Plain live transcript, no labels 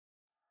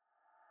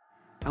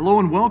Hello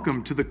and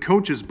welcome to the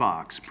Coach's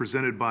Box,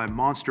 presented by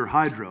Monster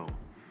Hydro.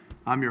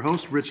 I'm your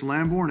host, Rich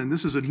Lambourne, and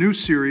this is a new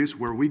series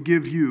where we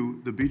give you,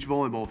 the beach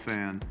volleyball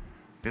fan,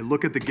 a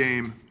look at the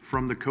game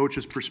from the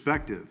coach's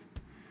perspective.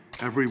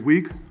 Every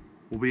week,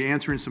 we'll be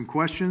answering some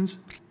questions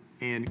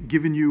and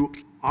giving you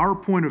our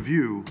point of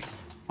view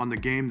on the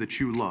game that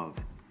you love.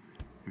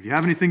 If you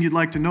have anything you'd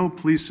like to know,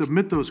 please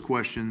submit those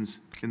questions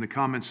in the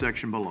comment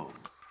section below.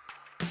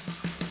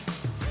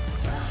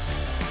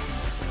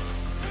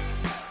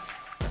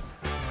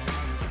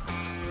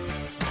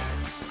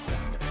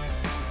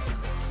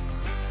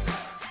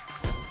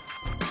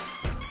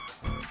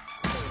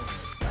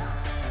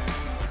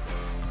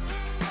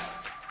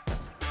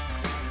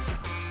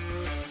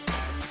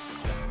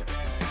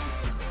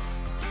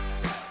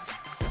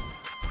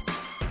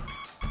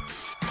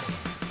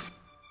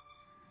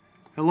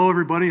 Hello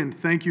everybody, and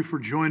thank you for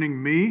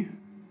joining me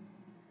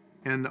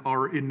and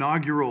our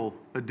inaugural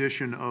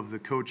edition of the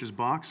Coach's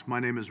Box. My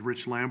name is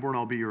Rich Lambourne.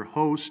 I'll be your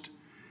host,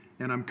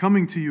 and I'm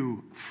coming to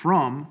you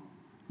from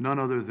none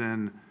other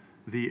than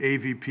the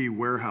AVP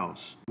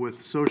warehouse.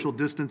 With social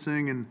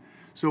distancing and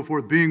so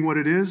forth being what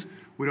it is,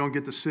 we don't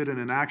get to sit in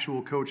an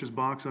actual Coach's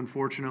Box,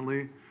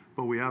 unfortunately,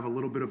 but we have a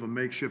little bit of a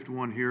makeshift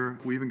one here.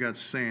 We even got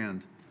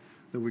sand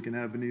that we can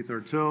have beneath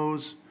our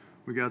toes.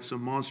 We got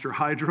some Monster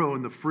Hydro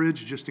in the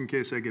fridge just in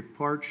case I get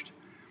parched.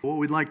 What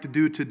we'd like to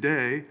do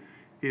today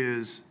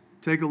is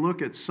take a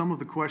look at some of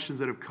the questions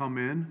that have come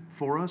in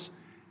for us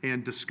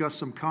and discuss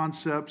some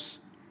concepts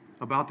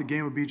about the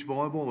game of beach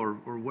volleyball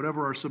or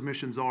whatever our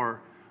submissions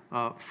are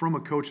from a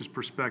coach's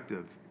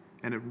perspective.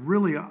 And it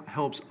really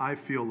helps, I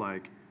feel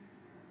like,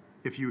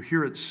 if you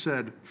hear it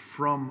said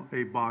from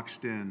a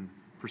boxed-in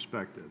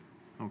perspective.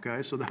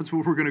 Okay, so that's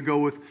what we're going to go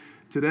with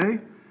today.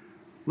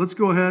 Let's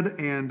go ahead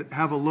and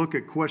have a look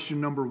at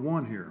question number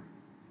 1 here.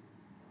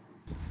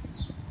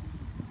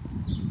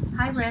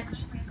 Hi,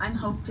 Rich. I'm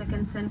Hope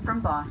Dickinson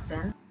from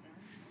Boston.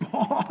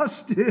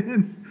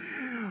 Boston!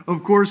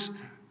 Of course,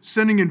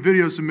 sending in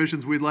video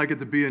submissions, we'd like it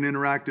to be an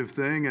interactive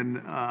thing,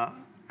 and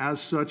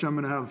as such, I'm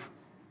going to have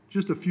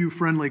just a few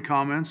friendly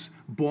comments.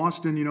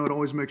 Boston, you know, it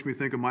always makes me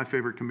think of my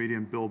favorite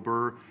comedian, Bill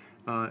Burr,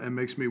 and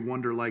makes me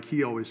wonder, like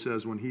he always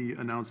says when he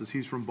announces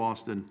he's from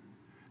Boston,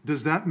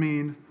 does that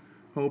mean,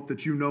 Hope,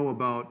 that you know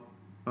about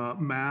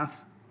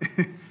math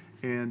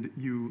and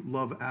you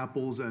love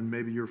apples and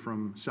maybe you're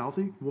from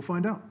Southie? We'll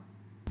find out.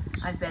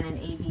 I've been an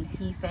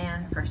AVP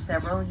fan for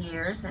several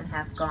years and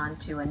have gone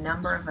to a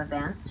number of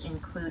events,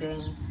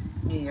 including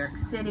New York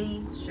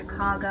City,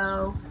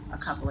 Chicago, a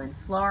couple in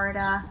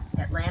Florida,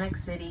 Atlantic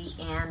City,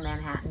 and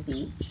Manhattan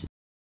Beach.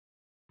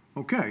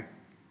 Okay.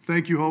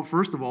 Thank you, Hope,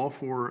 first of all,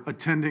 for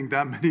attending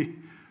that many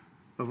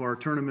of our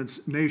tournaments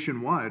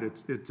nationwide.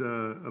 It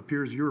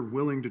appears you're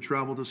willing to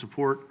travel to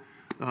support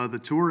the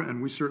tour, and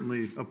we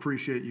certainly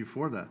appreciate you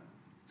for that.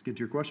 Let's get to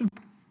your question.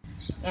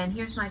 And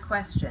here's my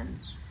question.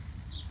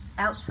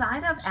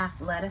 Outside of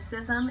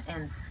athleticism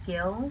and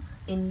skills,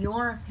 in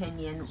your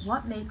opinion,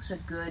 what makes a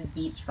good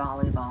beach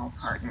volleyball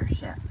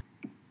partnership?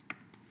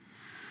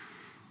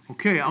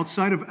 Okay,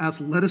 outside of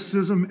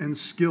athleticism and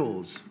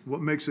skills,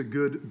 what makes a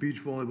good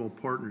beach volleyball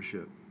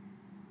partnership?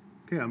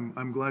 Okay,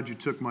 I'm glad you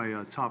took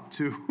my top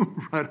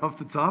 2 right off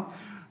the top.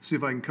 See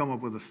if I can come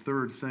up with a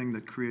third thing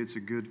that creates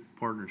a good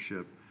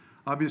partnership.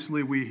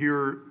 Obviously, we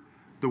hear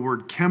the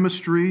word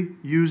chemistry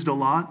used a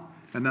lot,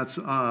 and that's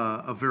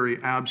a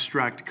very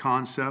abstract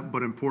concept,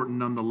 but important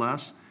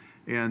nonetheless.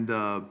 And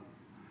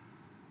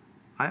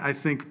I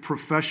think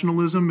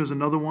professionalism is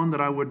another one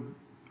that I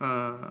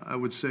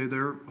would say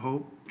there,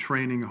 Hope.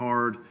 Training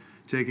hard,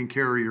 taking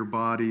care of your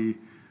body,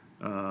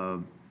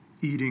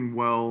 eating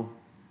well,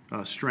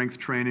 strength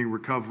training,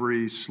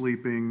 recovery,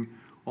 sleeping,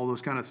 all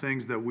those kind of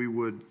things that we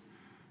would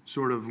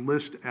sort of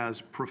list as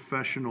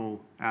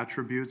professional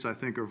attributes, I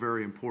think are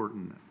very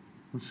important.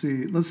 Let's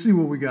see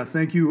what we got.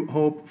 Thank you,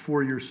 Hope,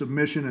 for your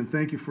submission, and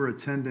thank you for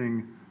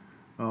attending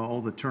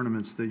all the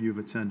tournaments that you've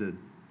attended.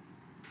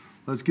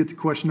 Let's get to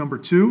question number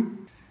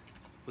 2.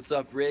 What's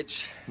up,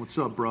 Rich? What's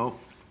up, bro?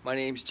 My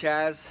name's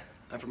Chaz.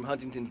 I'm from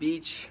Huntington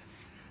Beach.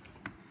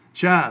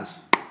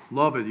 Chaz,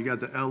 love it. You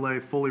got the LA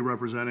fully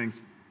representing.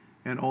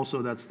 And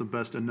also, that's the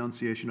best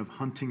enunciation of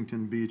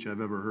Huntington Beach I've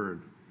ever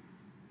heard.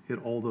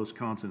 Hit all those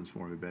consonants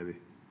for me, baby.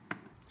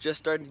 Just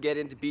starting to get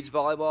into beach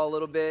volleyball a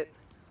little bit.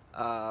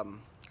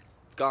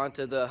 Gone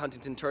to the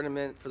Huntington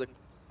tournament for the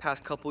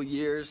past couple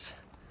years.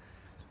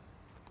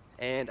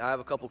 And I have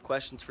a couple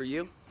questions for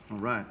you. All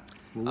right.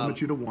 We'll limit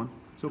you to 1.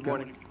 It's okay. Good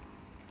morning.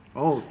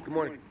 Oh. Good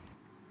morning.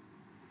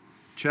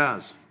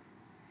 Chaz,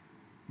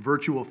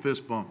 virtual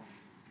fist bump.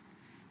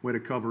 Way to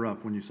cover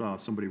up when you saw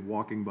somebody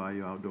walking by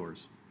you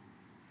outdoors.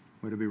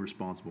 Way to be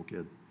responsible,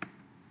 kid.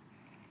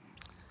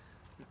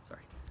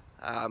 Sorry.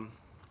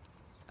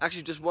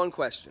 Actually, just one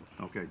question.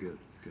 Okay, good.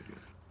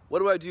 What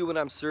do I do when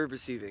I'm serve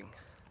receiving?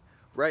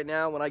 Right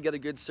now, when I get a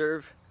good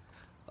serve,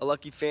 a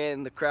lucky fan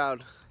in the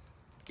crowd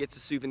gets a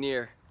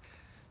souvenir.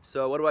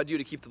 So what do I do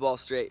to keep the ball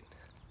straight?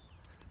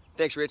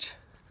 Thanks, Rich.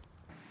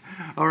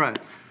 All right.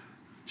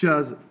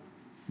 Chaz,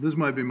 this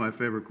might be my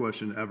favorite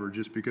question ever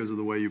just because of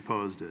the way you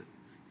posed it.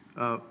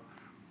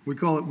 We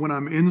call it when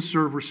I'm in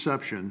serve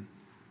reception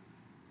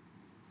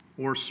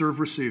or serve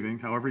receiving,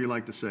 however you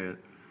like to say it.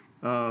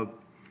 I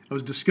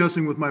was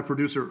discussing with my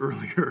producer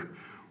earlier.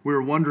 We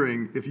were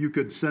wondering if you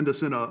could send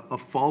us in a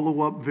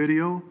follow-up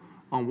video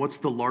on what's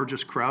the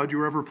largest crowd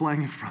you're ever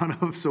playing in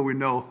front of, so we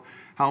know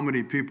how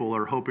many people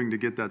are hoping to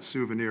get that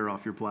souvenir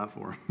off your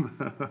platform.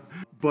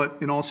 But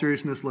in all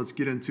seriousness, let's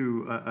get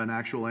into an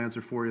actual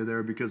answer for you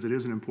there, because it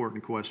is an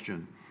important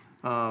question.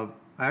 I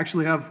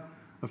actually have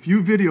a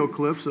few video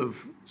clips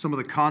of some of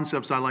the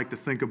concepts I like to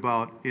think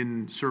about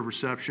in serve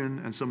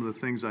reception and some of the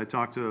things I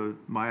talk to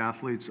my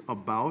athletes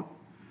about.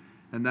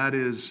 And that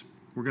is,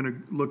 we're going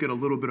to look at a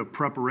little bit of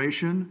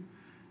preparation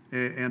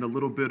and a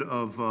little bit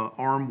of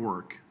arm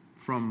work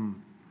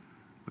from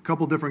a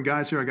couple different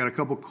guys here. I got a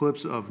couple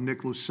clips of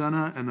Nick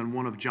Lucena and then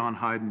one of John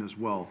Hayden as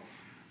well.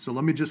 So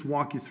let me just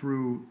walk you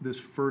through this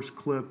first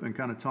clip and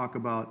kind of talk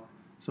about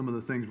some of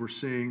the things we're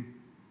seeing.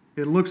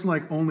 It looks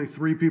like only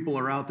 3 people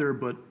are out there,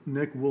 but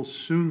Nick will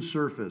soon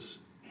surface.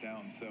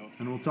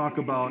 And we'll talk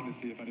about. To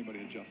see if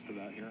anybody adjusts to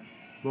that here.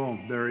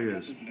 Boom, there he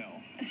is.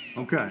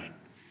 No. Okay.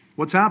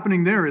 What's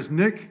happening there is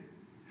Nick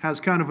has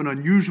kind of an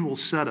unusual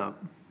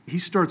setup. He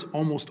starts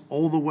almost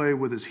all the way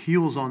with his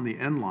heels on the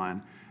end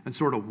line and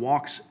sort of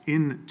walks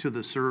into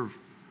the serve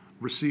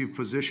receive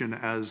position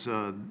as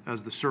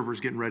the server's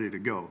getting ready to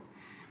go.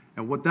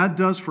 And what that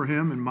does for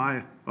him, in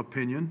my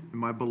opinion, in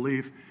my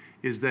belief,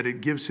 is that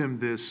it gives him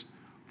this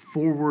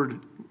forward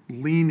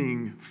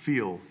leaning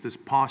feel, this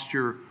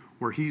posture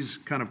where he's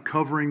kind of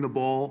covering the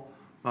ball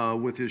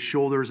with his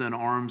shoulders and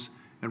arms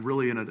and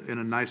really in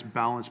a nice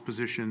balanced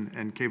position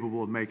and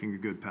capable of making a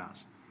good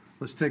pass.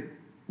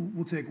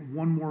 We'll take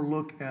one more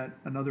look at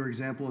another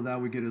example of that.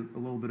 We get a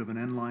little bit of an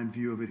end line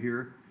view of it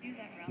here.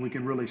 We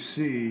can really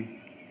see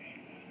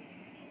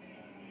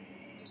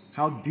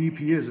how deep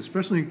he is,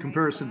 especially in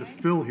comparison to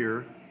Phil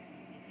here.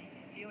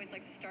 He always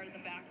likes to start at the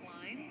back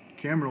line.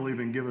 Cameron will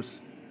even give us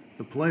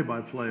the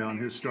play-by-play on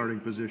his starting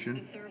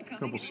position. A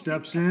couple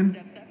steps in,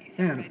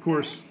 and of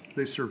course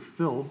they serve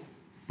Phil,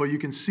 but you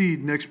can see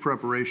Nick's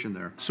preparation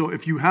there. So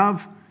if you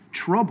have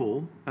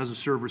trouble as a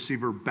serve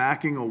receiver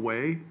backing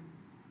away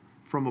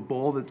from a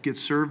ball that gets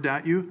served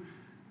at you,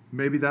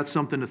 maybe that's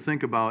something to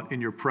think about in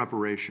your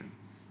preparation,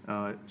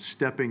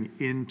 stepping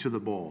into the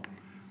ball,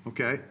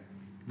 okay?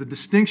 The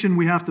distinction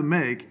we have to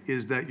make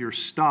is that you're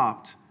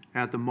stopped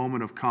at the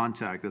moment of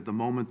contact, at the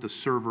moment the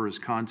server is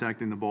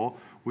contacting the ball.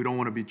 We don't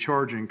want to be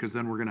charging because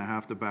then we're going to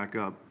have to back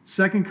up.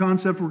 Second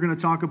concept we're going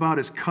to talk about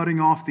is cutting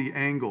off the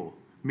angle,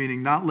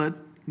 meaning not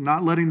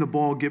letting the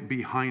ball get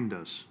behind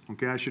us,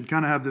 okay? I should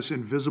kind of have this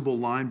invisible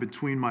line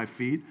between my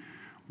feet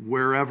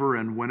wherever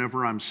and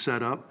whenever I'm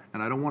set up,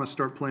 and I don't want to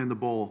start playing the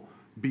ball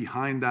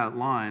behind that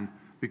line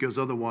because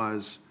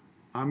otherwise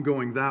I'm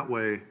going that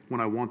way when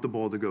I want the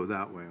ball to go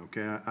that way,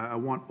 okay? I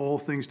want all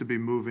things to be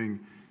moving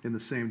in the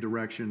same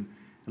direction.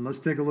 And let's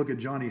take a look at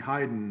Johnny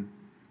Hayden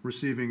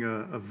receiving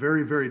a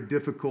very, very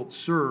difficult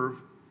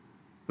serve,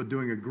 but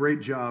doing a great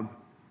job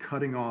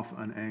cutting off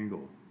an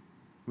angle.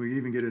 We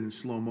even get it in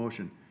slow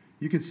motion.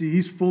 You can see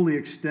he's fully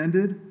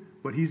extended,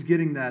 but he's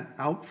getting that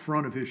out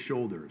front of his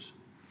shoulders.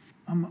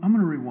 I'm going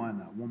to rewind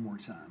that one more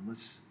time.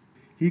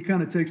 He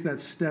kind of takes that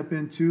step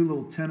into,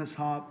 little tennis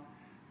hop,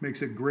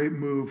 makes a great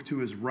move to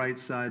his right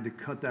side to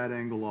cut that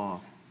angle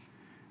off.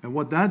 And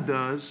what that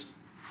does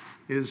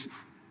is,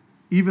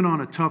 even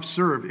on a tough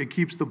serve, it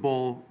keeps the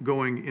ball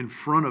going in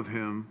front of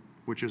him,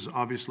 which is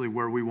obviously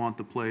where we want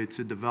the play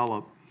to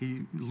develop.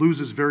 He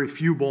loses very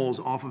few balls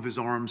off of his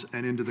arms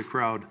and into the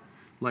crowd,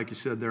 like you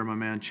said there, my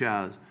man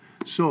Chaz.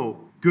 So,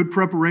 good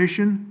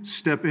preparation,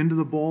 step into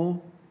the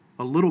ball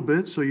a little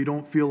bit so you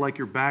don't feel like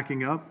you're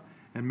backing up,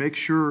 and make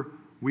sure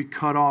we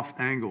cut off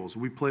angles.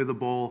 We play the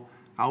ball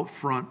out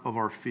front of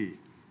our feet,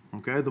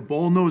 okay? The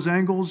ball knows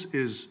angles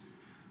is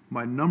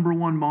my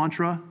 #1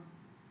 mantra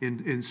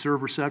in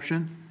serve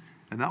reception,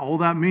 and all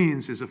that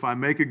means is if I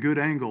make a good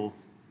angle,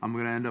 I'm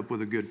going to end up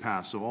with a good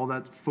pass. So all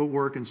that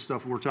footwork and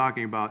stuff we're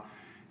talking about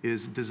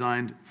is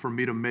designed for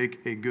me to make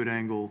a good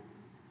angle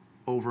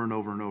over and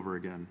over and over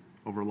again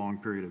over a long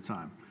period of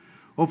time.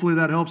 Hopefully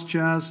that helps,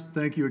 Chaz.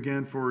 Thank you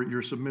again for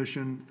your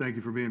submission. Thank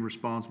you for being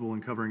responsible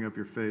and covering up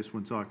your face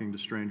when talking to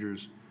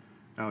strangers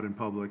out in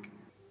public.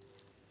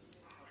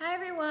 Hi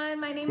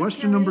everyone, my name is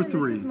Question Kelly number and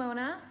 3. this is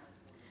Mona.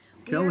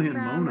 Kelly and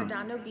We're from Mona.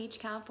 Redondo Beach,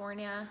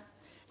 California,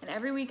 and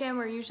every weekend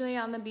we're usually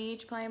on the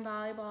beach playing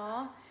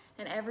volleyball,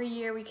 and every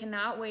year we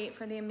cannot wait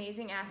for the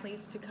amazing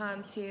athletes to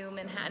come to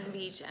Manhattan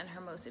Beach and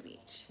Hermosa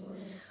Beach.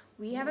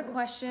 We have a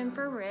question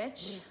for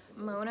Rich.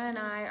 Mona and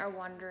I are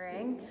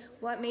wondering,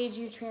 what made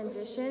you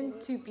transition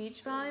to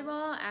beach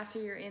volleyball after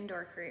your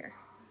indoor career?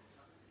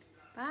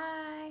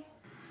 Bye.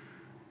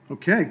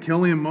 Okay,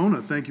 Kelly and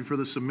Mona, thank you for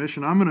the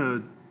submission. I'm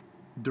going to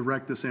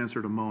direct this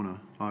answer to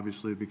Mona,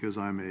 obviously, because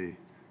I'm a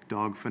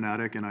dog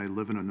fanatic and I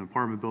live in an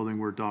apartment building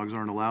where dogs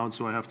aren't allowed,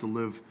 so I have to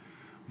live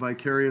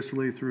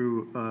vicariously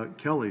through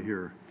Kelly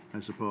here, I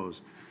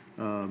suppose.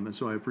 And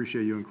so I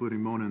appreciate you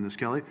including Mona in this,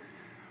 Kelly.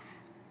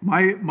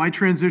 My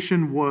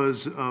transition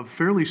was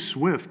fairly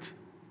swift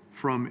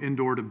from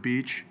indoor to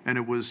beach, and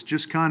it was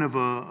just kind of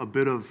a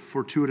bit of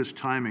fortuitous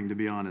timing, to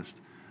be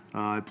honest.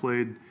 I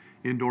played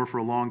indoor for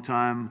a long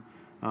time.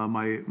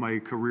 My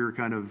career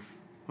kind of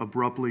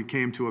abruptly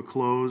came to a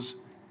close,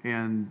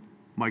 and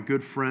my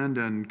good friend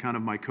and kind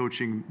of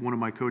one of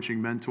my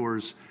coaching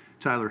mentors,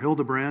 Tyler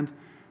Hildebrand,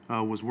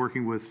 was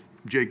working with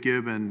Jake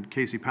Gibb and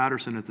Casey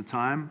Patterson at the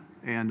time,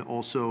 and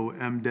also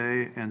M.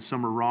 Day and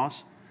Summer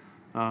Ross.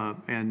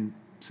 And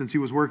since he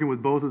was working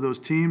with both of those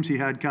teams, he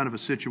had kind of a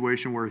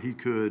situation where he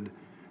could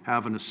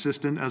have an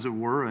assistant, as it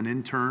were, an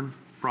intern,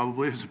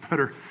 probably is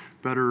a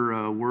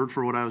better word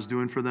for what I was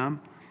doing for them.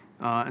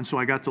 And so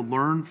I got to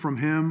learn from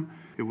him.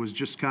 It was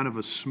just kind of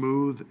a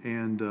smooth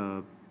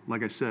and,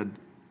 like I said,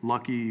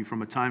 lucky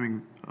from a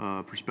timing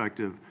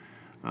perspective,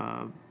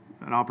 an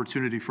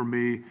opportunity for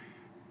me.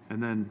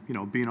 And then,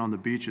 being on the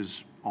beach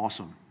is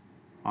awesome.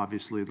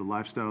 Obviously, the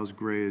lifestyle is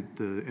great.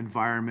 The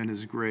environment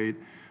is great.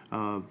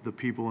 The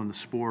people in the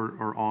sport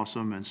are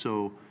awesome. And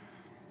so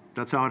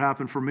that's how it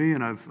happened for me,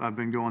 and I've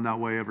been going that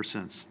way ever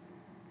since.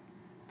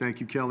 Thank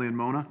you, Kelly and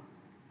Mona.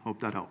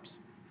 Hope that helps.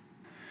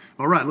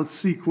 All right, let's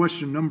see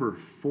question number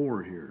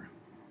 4 here.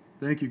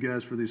 Thank you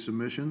guys for these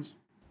submissions.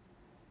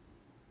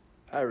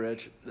 Hi,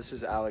 Rich. This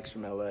is Alex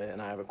from LA,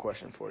 and I have a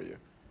question for you.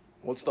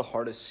 What's the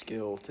hardest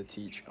skill to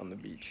teach on the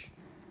beach?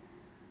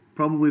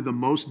 Probably the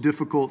most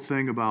difficult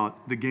thing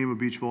about the game of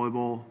beach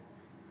volleyball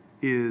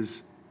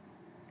is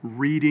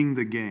reading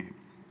the game.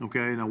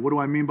 Okay, now what do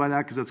I mean by that?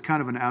 Because that's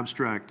kind of an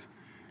abstract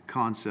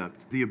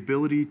concept. The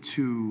ability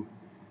to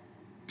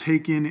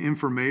take in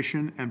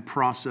information and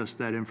process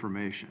that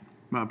information.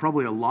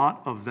 Probably a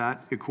lot of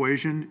that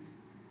equation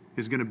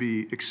is going to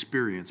be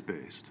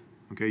experience-based.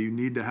 Okay, you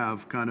need to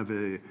have kind of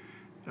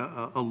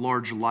a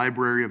large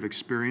library of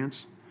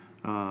experience,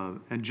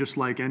 and just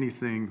like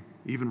anything,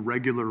 even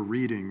regular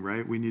reading,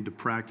 right? We need to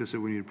practice it.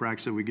 We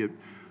get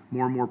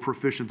more and more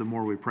proficient the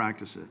more we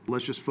practice it.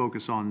 Let's just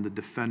focus on the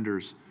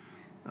defender's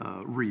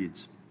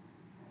reads.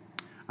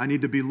 I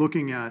need to be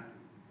looking at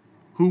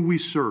who we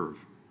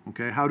serve.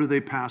 Okay, how do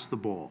they pass the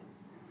ball?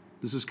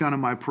 This is kind of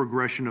my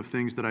progression of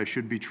things that I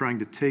should be trying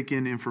to take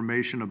in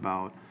information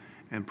about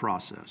and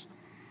process.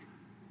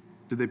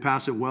 Did they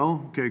pass it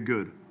well? Okay,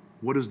 good.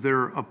 What does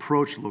their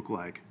approach look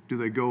like? Do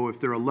they go, if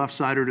they're a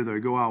left-sider, do they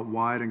go out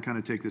wide and kind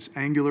of take this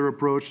angular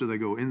approach? Do they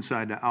go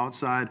inside to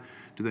outside?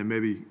 Do they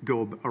maybe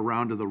go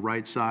around to the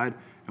right side?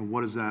 And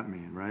what does that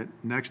mean, right?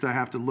 Next, I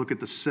have to look at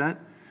the set.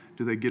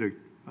 Do they get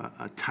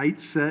a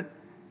tight set?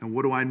 And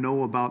what do I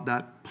know about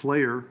that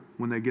player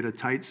when they get a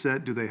tight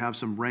set? Do they have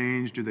some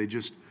range? Do they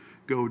just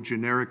go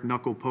generic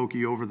knuckle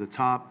pokey over the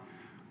top?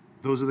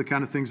 Those are the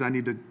kind of things I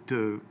need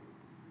to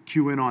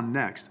cue in on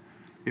next.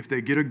 If they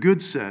get a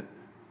good set,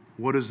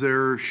 what does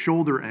their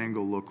shoulder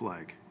angle look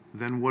like?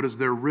 Then what does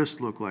their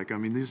wrist look like? I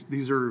mean,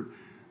 these are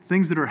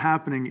things that are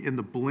happening in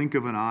the blink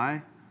of an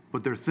eye,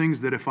 but they're things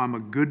that if I'm a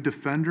good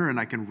defender and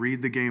I can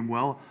read the game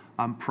well,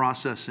 I'm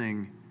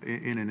processing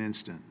in an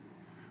instant.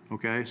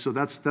 Okay, so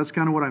that's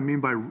kind of what I mean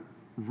by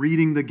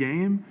reading the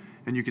game,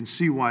 and you can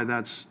see why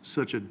that's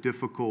such a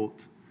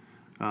difficult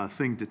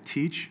thing to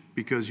teach,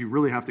 because you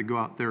really have to go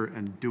out there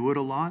and do it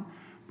a lot,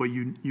 but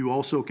you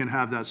also can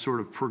have that sort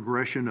of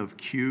progression of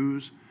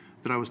cues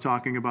that I was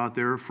talking about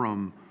there,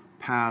 from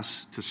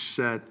pass to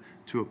set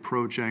to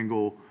approach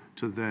angle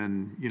to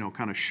then,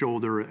 kind of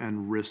shoulder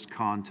and wrist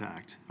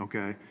contact,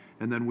 okay?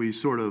 And then we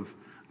sort of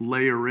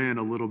layer in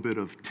a little bit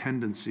of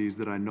tendencies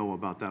that I know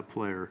about that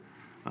player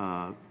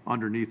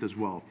underneath as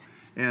well.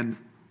 And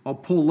I'll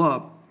pull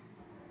up,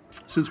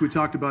 since we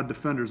talked about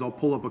defenders, I'll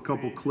pull up a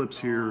couple clips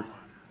here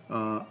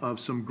of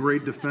some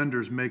great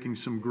defenders making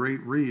some great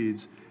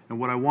reads. And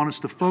what I want us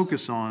to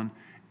focus on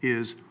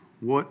is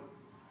what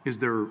is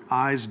their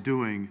eyes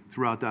doing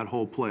throughout that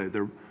whole play.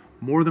 They're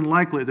more than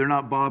likely, they're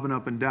not bobbing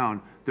up and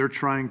down. They're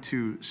trying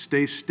to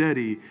stay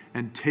steady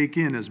and take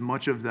in as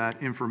much of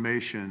that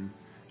information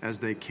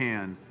as they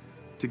can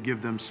to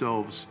give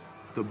themselves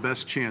the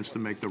best chance to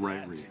make the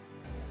right read.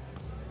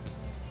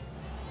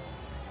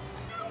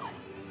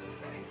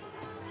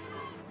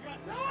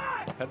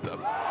 Heads up.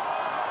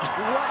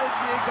 What a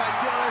dig by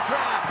Taylor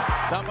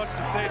Craft. Not much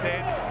to say,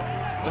 Dane.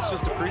 Let's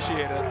just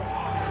appreciate it.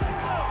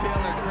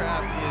 Taylor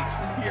Craft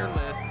is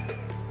fearless.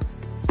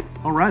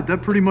 All right,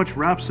 that pretty much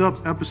wraps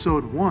up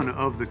episode 1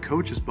 of the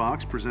Coach's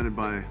Box presented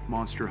by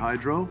Monster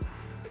Hydro.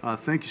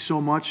 Thank you so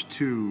much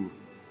to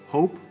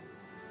Hope,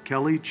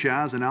 Kelly,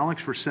 Chaz, and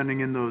Alex for sending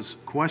in those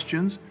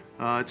questions.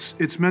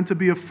 It's meant to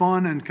be a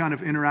fun and kind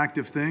of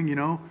interactive thing,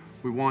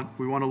 We want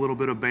a little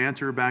bit of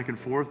banter back and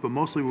forth, but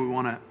mostly we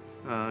want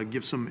to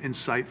give some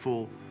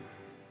insightful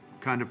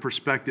kind of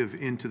perspective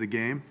into the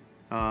game.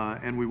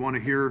 And we want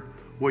to hear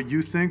what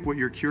you think, what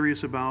you're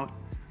curious about,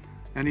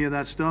 any of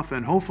that stuff.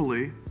 And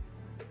hopefully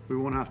we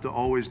won't have to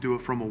always do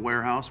it from a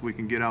warehouse. We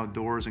can get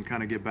outdoors and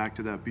kind of get back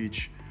to that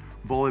beach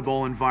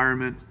volleyball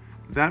environment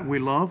that we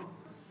love.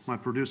 My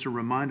producer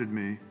reminded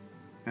me,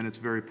 and it's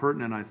very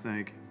pertinent, I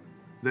think,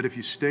 that if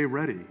you stay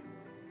ready,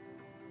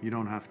 you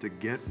don't have to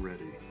get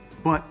ready.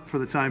 But for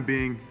the time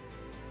being,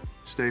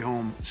 stay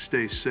home,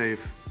 stay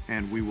safe,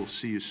 and we will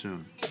see you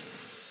soon.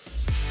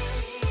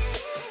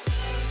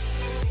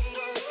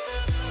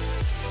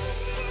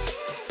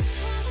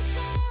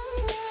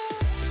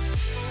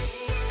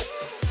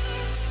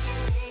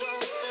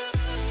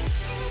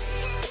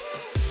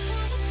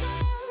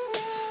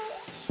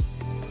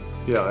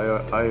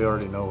 Yeah, I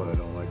already know what I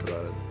don't like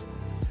about it.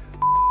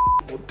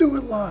 We'll do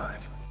it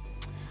live.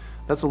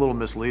 That's a little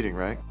misleading,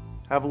 right?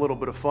 Have a little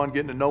bit of fun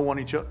getting to know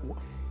each other.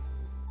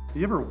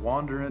 You ever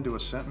wander into a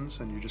sentence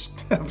and you just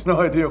have no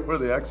idea where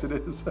the exit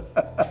is?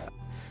 I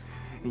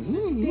don't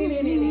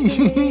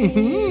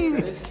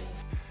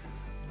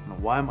know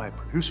why my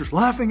producer's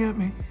laughing at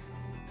me.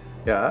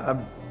 Yeah, I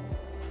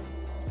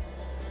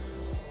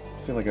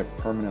feel like I've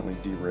permanently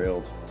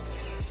derailed.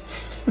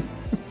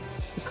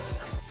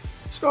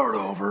 Start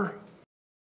over.